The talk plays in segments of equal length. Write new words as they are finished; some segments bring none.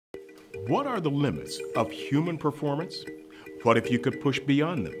What are the limits of human performance? What if you could push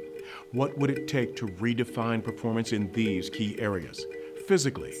beyond them? What would it take to redefine performance in these key areas?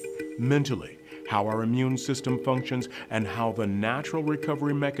 Physically, mentally, how our immune system functions, and how the natural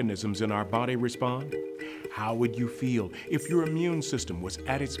recovery mechanisms in our body respond? How would you feel if your immune system was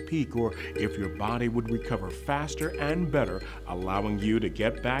at its peak, or if your body would recover faster and better, allowing you to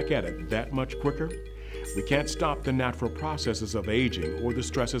get back at it that much quicker? We can't stop the natural processes of aging or the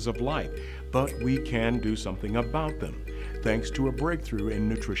stresses of life, but we can do something about them. Thanks to a breakthrough in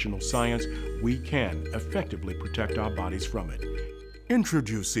nutritional science, we can effectively protect our bodies from it.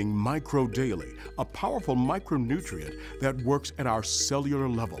 Introducing Micro Daily, a powerful micronutrient that works at our cellular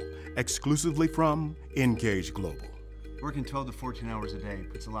level, exclusively from Engage Global. Working 12 to 14 hours a day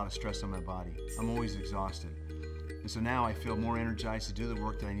puts a lot of stress on my body. I'm always exhausted. And so now I feel more energized to do the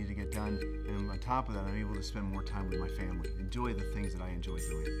work that I need to get done, and on top of that, I'm able to spend more time with my family, enjoy the things that I enjoy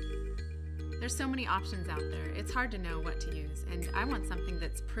doing. There's so many options out there. It's hard to know what to use, and I want something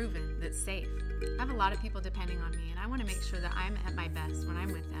that's proven, that's safe. I have a lot of people depending on me, and I want to make sure that I'm at my best when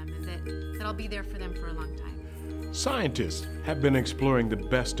I'm with them, and that I'll be there for them for a long time. Scientists have been exploring the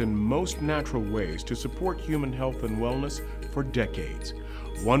best and most natural ways to support human health and wellness for decades.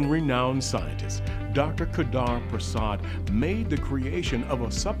 One renowned scientist, Dr. Kedar Prasad, made the creation of a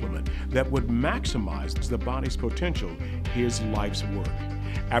supplement that would maximize the body's potential, his life's work.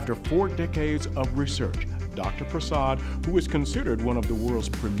 After 4 decades of research, Dr. Prasad, who is considered one of the world's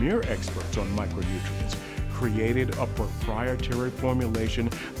premier experts on micronutrients, created a proprietary formulation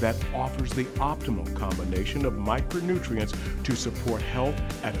that offers the optimal combination of micronutrients to support health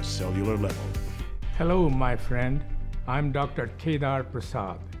at a cellular level. Hello, my friend. I'm Dr. Kedar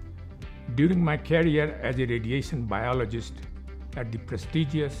Prasad. During my career as a radiation biologist at the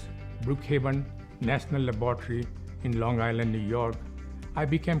prestigious Brookhaven National Laboratory in Long Island, New York, I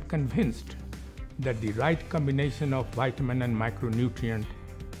became convinced that the right combination of vitamin and micronutrient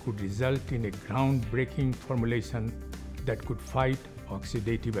could result in a groundbreaking formulation that could fight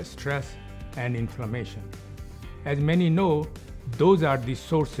oxidative stress and inflammation. As many know, those are the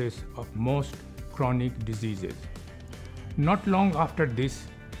sources of most chronic diseases. Not long after this,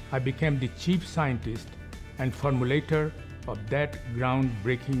 I became the chief scientist and formulator of that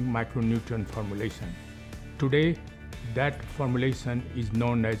groundbreaking micronutrient formulation. Today, that formulation is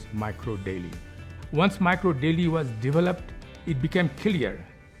known as Micro Daily. Once Micro Daily was developed, it became clear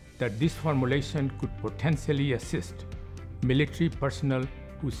that this formulation could potentially assist military personnel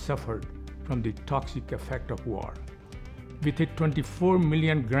who suffered from the toxic effect of war. With a $24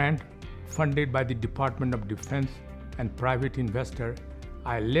 million grant funded by the Department of Defense and private investor,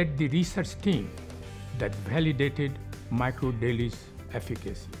 I led the research team that validated Micro Daily's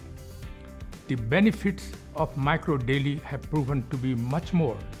efficacy. The benefits of Micro Daily have proven to be much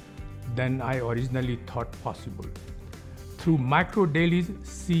more than I originally thought possible. Through Micro Daily's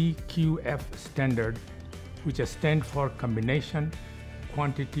CQF standard, which stands for combination,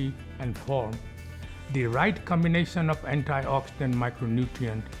 quantity, and form, the right combination of antioxidant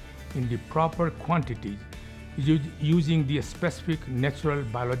micronutrient in the proper quantities using the specific natural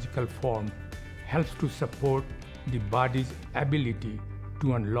biological form helps to support the body's ability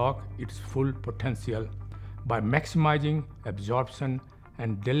to unlock its full potential by maximizing absorption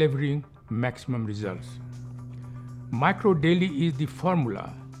and delivering maximum results. Micro Daily is the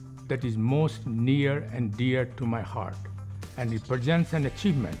formula that is most near and dear to my heart and represents an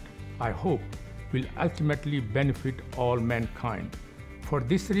achievement I hope will ultimately benefit all mankind. For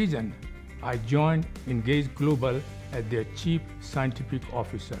this reason, I joined Engage Global as their Chief Scientific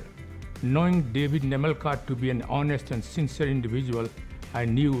Officer. Knowing David Nemelka to be an honest and sincere individual, I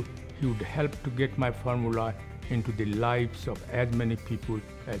knew he would help to get my formula into the lives of as many people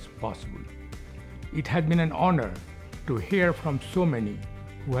as possible. It has been an honor to hear from so many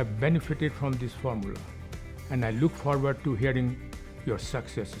who have benefited from this formula, and I look forward to hearing your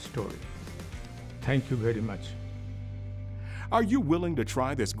success story. Thank you very much. Are you willing to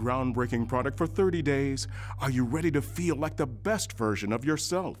try this groundbreaking product for 30 days? Are you ready to feel like the best version of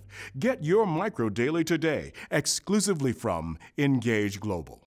yourself? Get your Micro Daily today, exclusively from Engage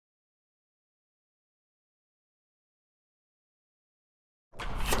Global.